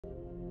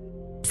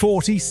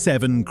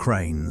47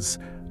 cranes,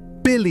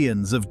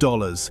 billions of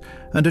dollars,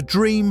 and a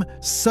dream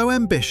so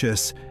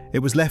ambitious it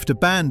was left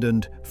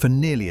abandoned for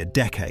nearly a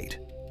decade.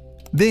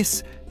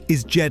 This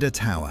is Jeddah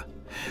Tower,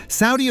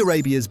 Saudi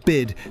Arabia's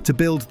bid to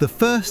build the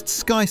first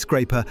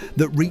skyscraper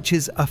that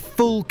reaches a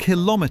full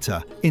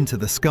kilometre into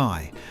the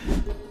sky.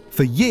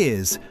 For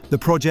years, the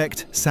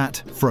project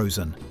sat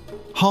frozen,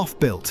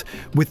 half-built,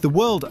 with the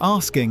world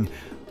asking,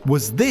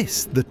 was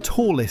this the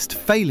tallest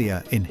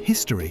failure in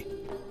history?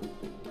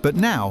 But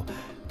now,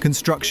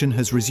 construction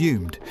has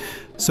resumed.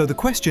 So the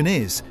question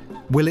is,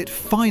 will it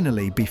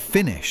finally be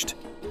finished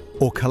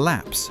or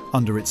collapse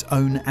under its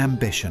own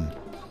ambition?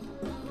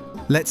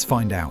 Let's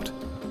find out.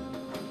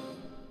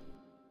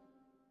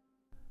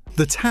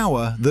 The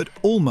tower that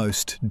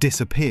almost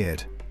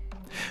disappeared.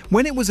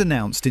 When it was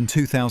announced in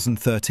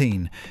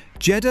 2013,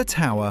 Jeddah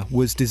Tower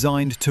was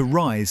designed to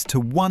rise to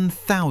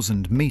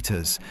 1,000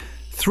 meters,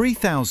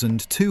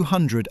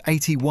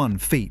 3,281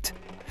 feet.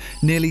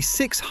 Nearly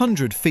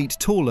 600 feet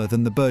taller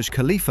than the Burj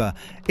Khalifa,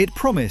 it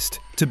promised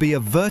to be a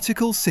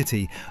vertical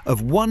city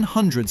of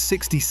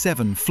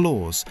 167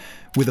 floors,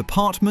 with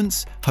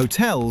apartments,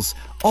 hotels,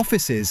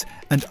 offices,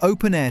 and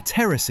open-air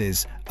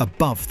terraces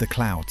above the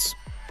clouds.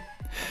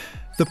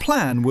 The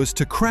plan was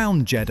to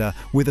crown Jeddah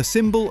with a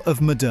symbol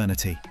of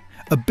modernity,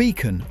 a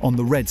beacon on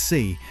the Red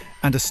Sea,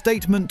 and a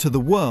statement to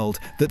the world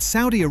that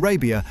Saudi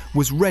Arabia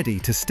was ready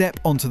to step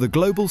onto the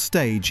global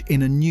stage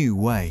in a new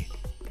way.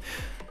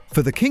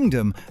 For the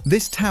kingdom,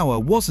 this tower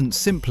wasn't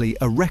simply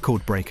a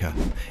record breaker.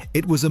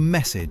 It was a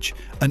message,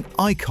 an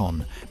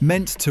icon,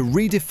 meant to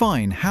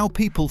redefine how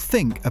people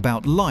think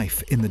about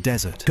life in the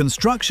desert.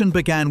 Construction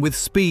began with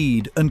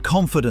speed and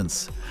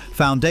confidence.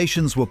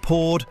 Foundations were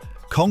poured,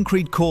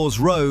 concrete cores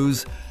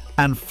rose,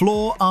 and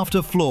floor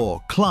after floor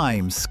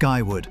climbed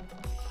skyward.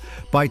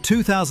 By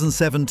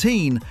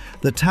 2017,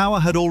 the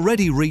tower had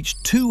already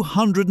reached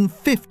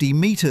 250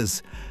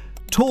 meters,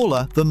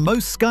 taller than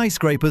most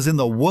skyscrapers in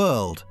the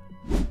world.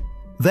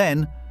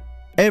 Then,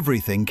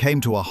 everything came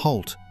to a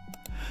halt.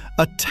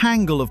 A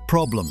tangle of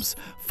problems,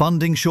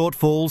 funding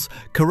shortfalls,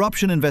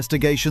 corruption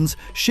investigations,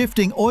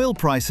 shifting oil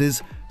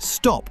prices,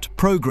 stopped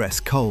progress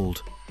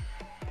cold.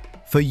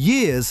 For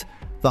years,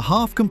 the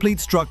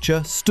half-complete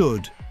structure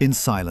stood in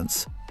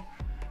silence.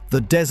 The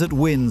desert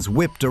winds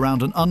whipped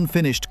around an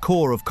unfinished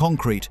core of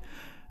concrete,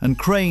 and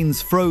cranes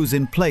froze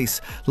in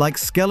place like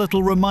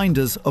skeletal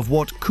reminders of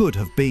what could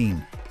have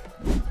been.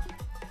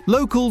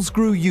 Locals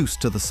grew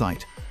used to the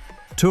sight.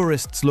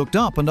 Tourists looked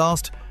up and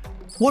asked,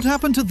 what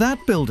happened to that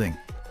building?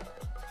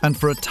 And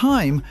for a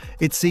time,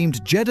 it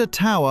seemed Jeddah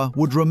Tower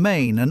would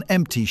remain an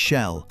empty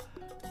shell,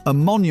 a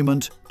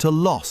monument to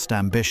lost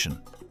ambition.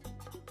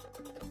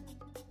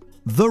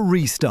 The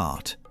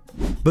restart.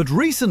 But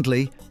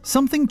recently,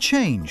 something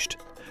changed.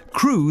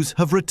 Crews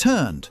have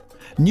returned.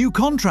 New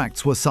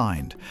contracts were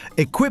signed.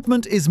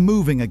 Equipment is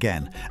moving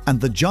again, and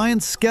the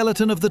giant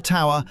skeleton of the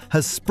tower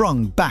has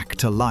sprung back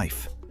to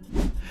life.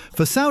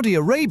 For Saudi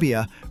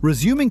Arabia,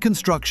 resuming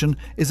construction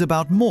is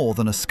about more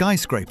than a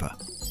skyscraper.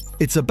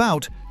 It's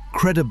about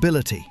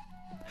credibility.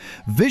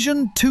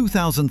 Vision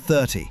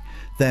 2030,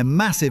 their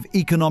massive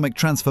economic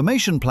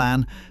transformation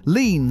plan,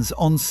 leans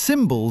on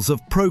symbols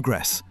of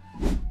progress.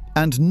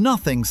 And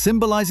nothing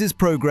symbolizes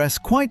progress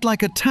quite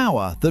like a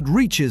tower that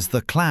reaches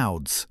the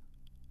clouds.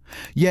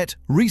 Yet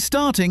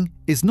restarting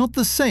is not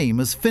the same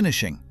as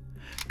finishing.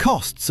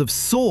 Costs have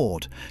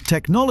soared,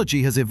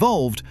 technology has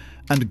evolved,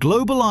 and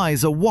global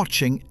eyes are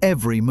watching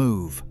every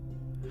move.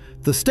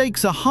 The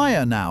stakes are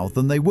higher now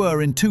than they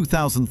were in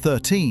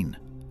 2013.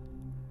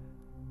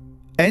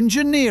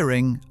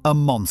 Engineering a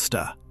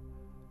monster.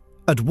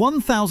 At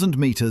 1,000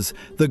 meters,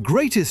 the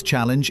greatest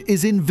challenge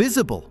is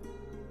invisible: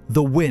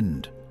 the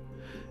wind.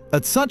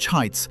 At such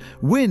heights,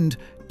 wind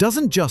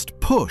doesn't just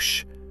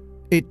push,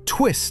 it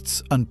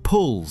twists and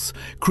pulls,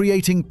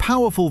 creating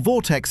powerful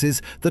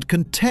vortexes that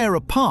can tear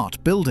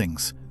apart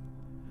buildings.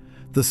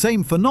 The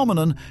same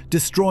phenomenon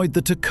destroyed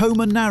the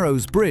Tacoma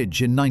Narrows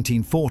Bridge in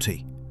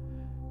 1940.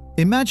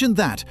 Imagine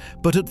that,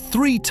 but at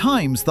 3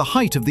 times the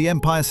height of the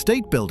Empire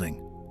State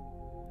Building.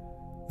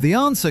 The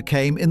answer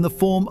came in the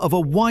form of a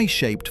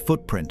Y-shaped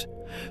footprint.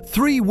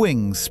 3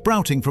 wings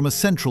sprouting from a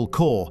central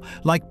core,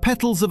 like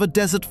petals of a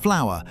desert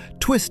flower,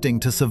 twisting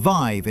to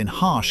survive in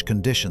harsh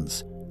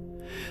conditions.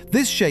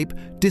 This shape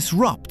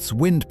disrupts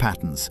wind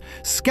patterns,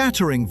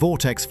 scattering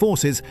vortex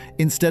forces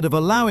instead of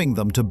allowing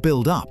them to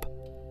build up.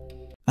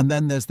 And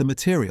then there's the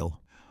material.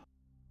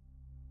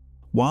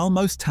 While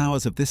most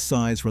towers of this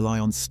size rely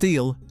on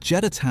steel,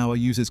 Jeddah Tower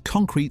uses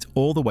concrete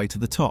all the way to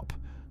the top.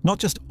 Not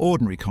just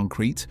ordinary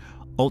concrete,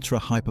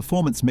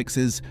 ultra-high-performance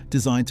mixes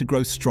designed to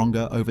grow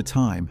stronger over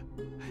time.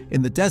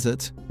 In the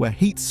desert, where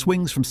heat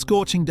swings from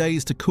scorching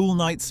days to cool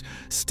nights,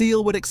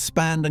 steel would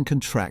expand and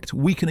contract,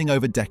 weakening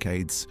over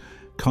decades.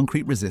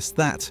 Concrete resists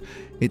that.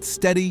 It's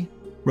steady,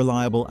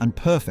 reliable, and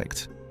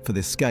perfect for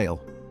this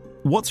scale.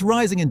 What's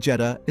rising in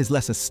Jeddah is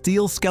less a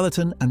steel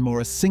skeleton and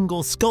more a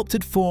single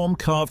sculpted form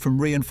carved from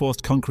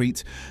reinforced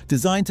concrete,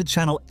 designed to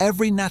channel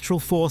every natural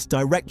force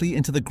directly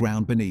into the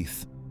ground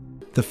beneath.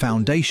 The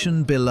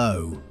foundation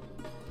below.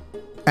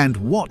 And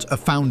what a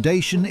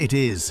foundation it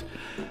is!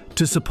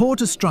 To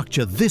support a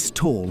structure this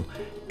tall,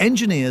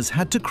 engineers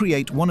had to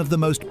create one of the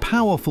most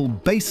powerful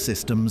base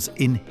systems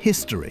in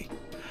history.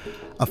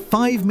 A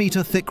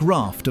 5-meter thick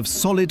raft of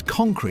solid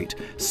concrete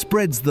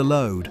spreads the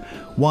load,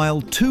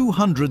 while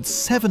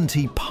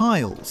 270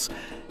 piles,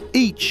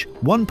 each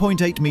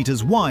 1.8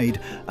 meters wide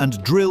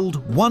and drilled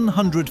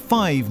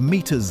 105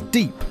 meters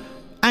deep,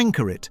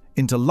 anchor it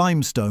into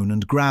limestone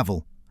and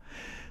gravel.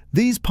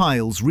 These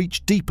piles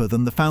reach deeper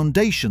than the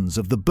foundations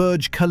of the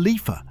Burj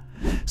Khalifa,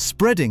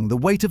 spreading the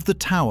weight of the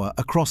tower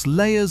across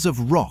layers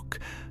of rock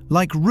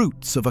like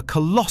roots of a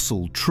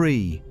colossal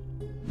tree.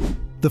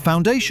 The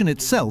foundation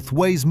itself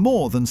weighs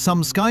more than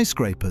some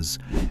skyscrapers.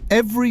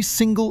 Every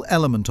single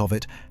element of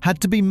it had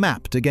to be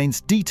mapped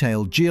against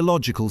detailed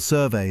geological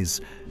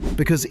surveys,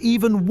 because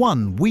even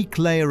one weak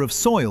layer of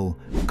soil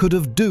could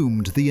have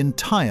doomed the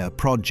entire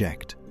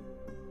project.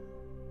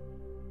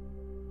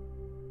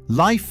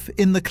 Life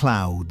in the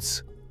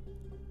clouds.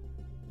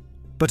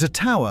 But a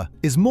tower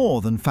is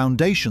more than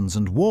foundations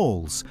and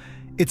walls.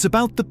 It's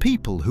about the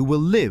people who will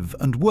live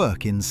and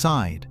work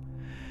inside.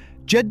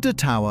 Jeddah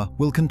Tower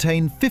will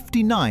contain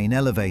 59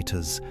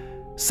 elevators,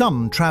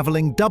 some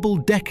travelling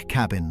double-deck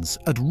cabins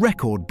at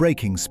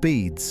record-breaking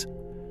speeds.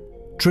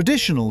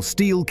 Traditional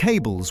steel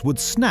cables would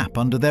snap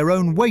under their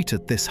own weight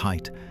at this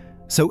height,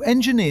 so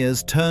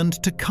engineers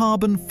turned to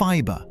carbon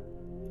fibre,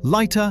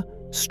 lighter,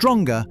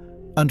 stronger,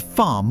 and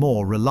far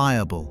more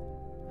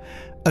reliable.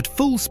 At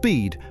full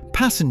speed,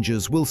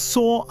 passengers will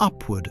soar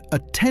upward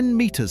at 10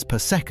 meters per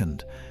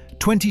second,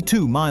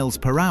 22 miles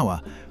per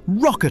hour,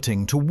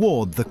 rocketing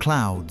toward the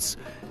clouds.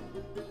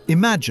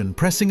 Imagine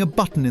pressing a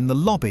button in the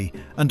lobby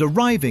and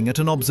arriving at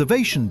an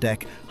observation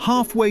deck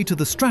halfway to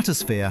the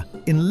stratosphere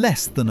in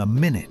less than a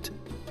minute.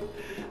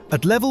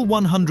 At level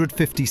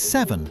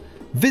 157,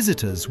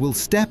 visitors will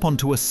step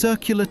onto a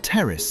circular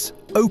terrace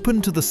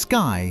open to the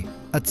sky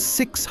at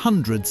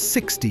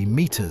 660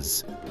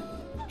 meters.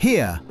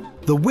 Here,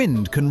 the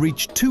wind can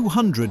reach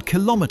 200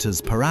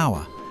 kilometers per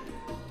hour.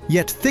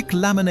 Yet thick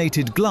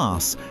laminated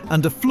glass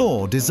and a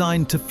floor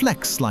designed to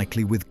flex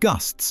slightly with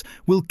gusts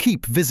will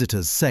keep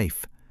visitors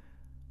safe.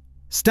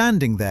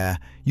 Standing there,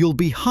 you'll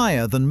be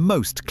higher than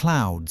most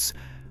clouds,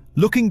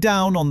 looking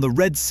down on the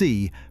Red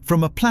Sea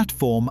from a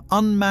platform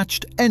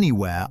unmatched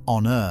anywhere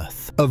on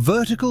Earth. A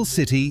vertical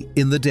city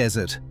in the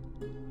desert.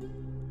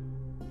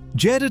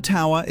 Jeddah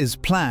Tower is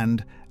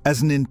planned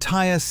as an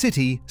entire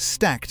city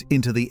stacked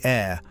into the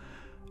air.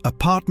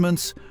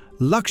 Apartments,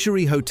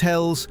 luxury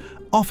hotels,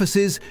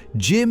 offices,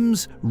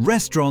 gyms,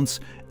 restaurants,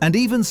 and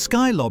even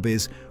sky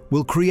lobbies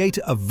will create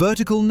a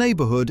vertical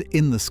neighborhood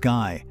in the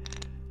sky.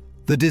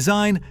 The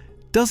design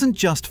doesn't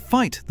just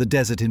fight the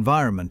desert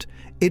environment,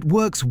 it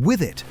works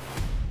with it.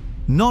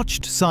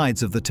 Notched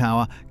sides of the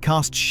tower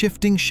cast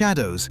shifting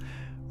shadows,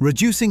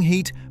 reducing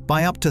heat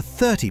by up to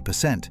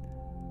 30%.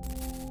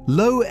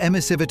 Low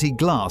emissivity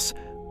glass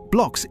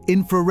blocks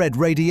infrared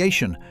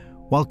radiation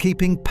while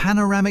keeping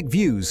panoramic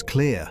views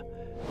clear.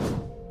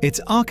 Its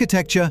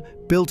architecture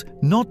built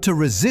not to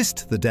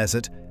resist the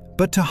desert,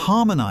 but to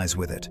harmonize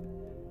with it.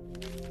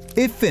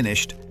 If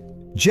finished,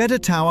 Jeddah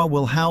Tower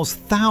will house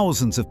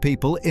thousands of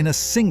people in a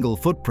single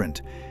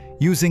footprint,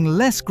 using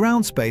less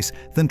ground space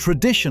than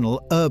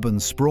traditional urban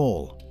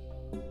sprawl.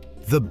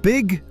 The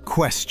big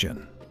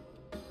question.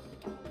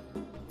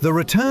 The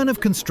return of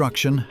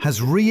construction has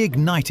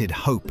reignited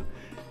hope.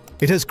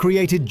 It has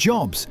created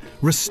jobs,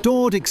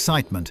 restored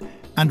excitement,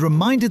 and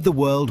reminded the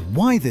world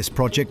why this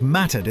project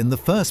mattered in the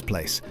first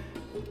place.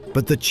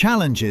 But the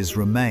challenges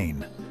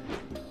remain.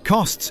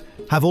 Costs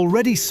have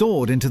already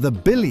soared into the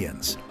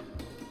billions.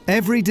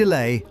 Every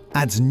delay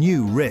adds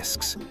new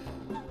risks,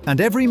 and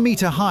every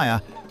meter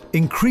higher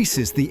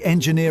increases the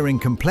engineering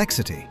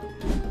complexity.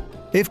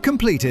 If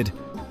completed,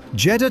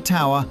 Jeddah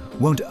Tower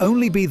won't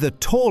only be the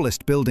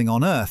tallest building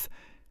on Earth,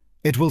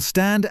 it will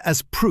stand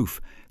as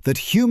proof that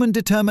human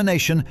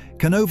determination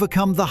can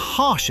overcome the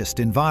harshest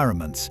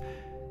environments,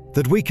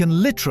 that we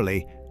can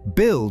literally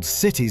build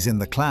cities in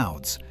the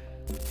clouds.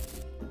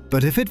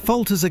 But if it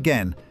falters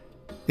again,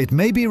 it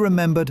may be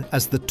remembered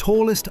as the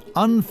tallest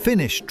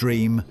unfinished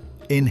dream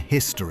in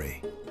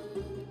history.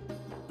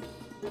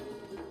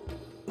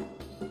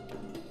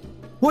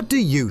 What do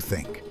you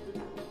think?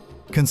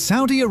 Can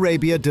Saudi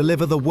Arabia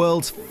deliver the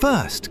world's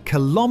first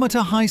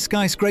kilometer-high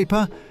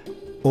skyscraper?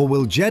 Or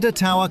will Jeddah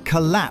Tower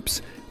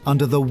collapse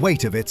under the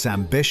weight of its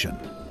ambition?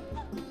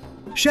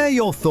 Share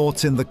your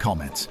thoughts in the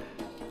comments.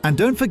 And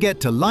don't forget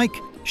to like,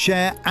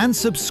 share and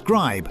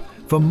subscribe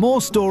for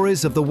more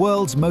stories of the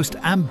world's most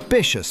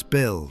ambitious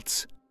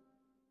builds.